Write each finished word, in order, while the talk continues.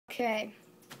Okay,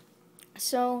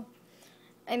 so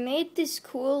I made this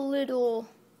cool little,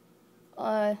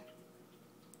 what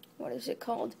is it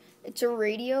called? It's a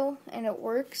radio, and it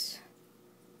works.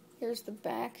 Here's the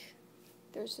back.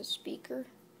 There's the speaker.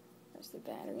 There's the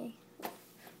battery,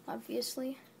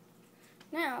 obviously.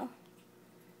 Now,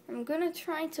 I'm gonna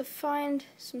try to find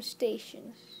some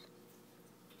stations.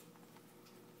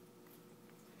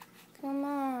 Come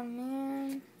on,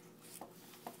 man.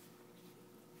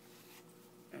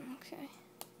 Okay.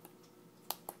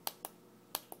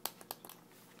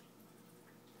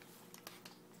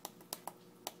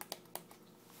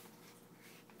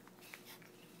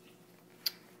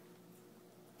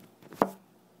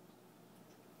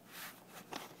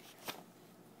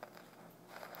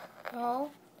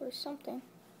 Oh, there's something.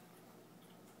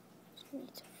 Just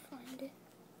need to find it.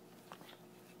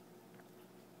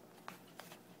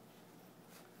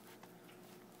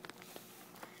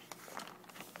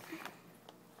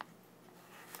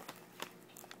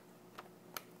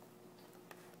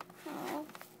 Oh.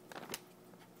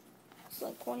 It's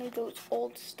like one of those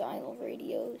old style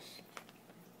radios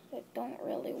that don't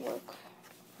really work.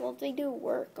 Well, they do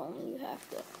work, only you have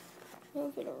to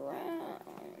move it around.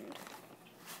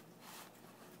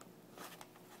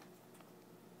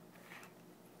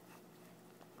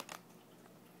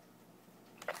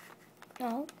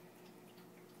 No.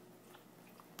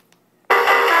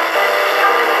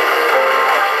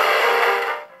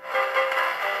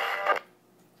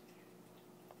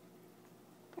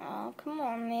 Oh, come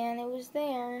on, man. It was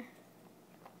there.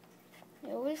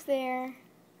 It was there.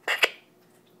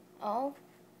 Oh.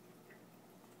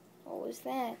 What was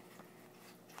that?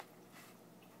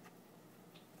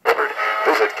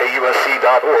 Visit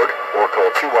KUSC.org or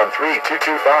call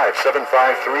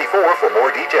 213-225-7534 for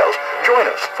more details. Join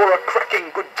us for a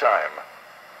cracking good time.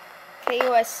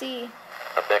 KUSC.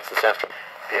 Up next this afternoon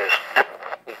is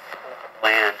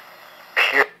Land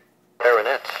Pure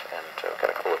Clarinet, and got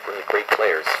a couple of really great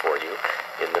players for you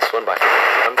in this one by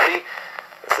Humphrey.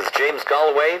 This is James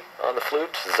Galloway on the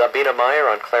flute, Zabina Meyer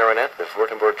on clarinet, the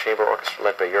Württemberg Chamber Orchestra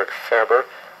led by Jörg Ferber,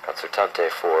 concertante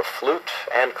for flute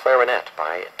and clarinet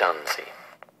by Danzi.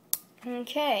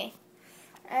 Okay,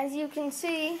 as you can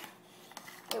see,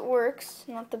 it works.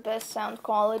 Not the best sound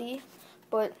quality,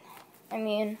 but I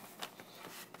mean,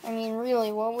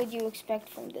 really, what would you expect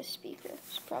from this speaker?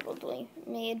 It's probably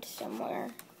made somewhere,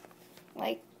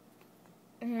 like,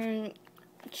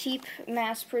 cheap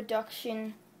mass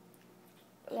production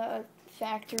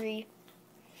factory,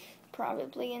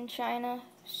 probably in China.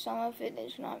 Some of it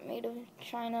is not made of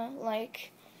China,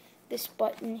 like this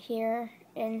button here.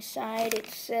 Inside it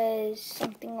says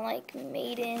something like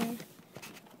made in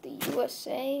the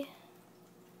USA.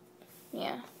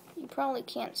 Yeah, you probably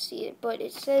can't see it, but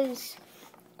it says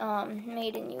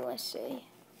made in USA.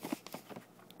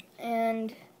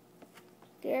 And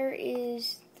there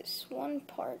is this one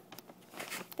part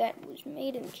that was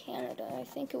made in Canada. I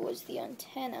think it was the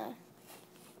antenna.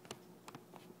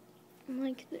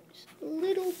 Like, there's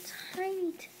little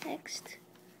tiny text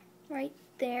right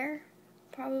there.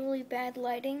 Probably bad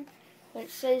lighting, but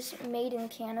it says made in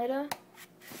Canada,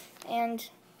 and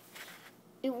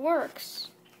it works.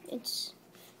 It's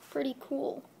pretty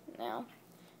cool. Now,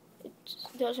 it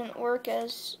doesn't work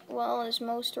as well as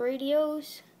most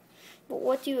radios, but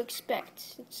what do you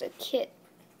expect? It's a kit.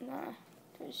 You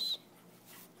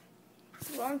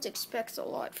don't expect a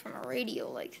lot from a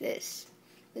radio like this.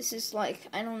 This is like,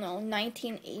 I don't know,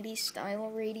 1980s style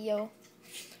radio.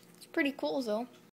 It's pretty cool though.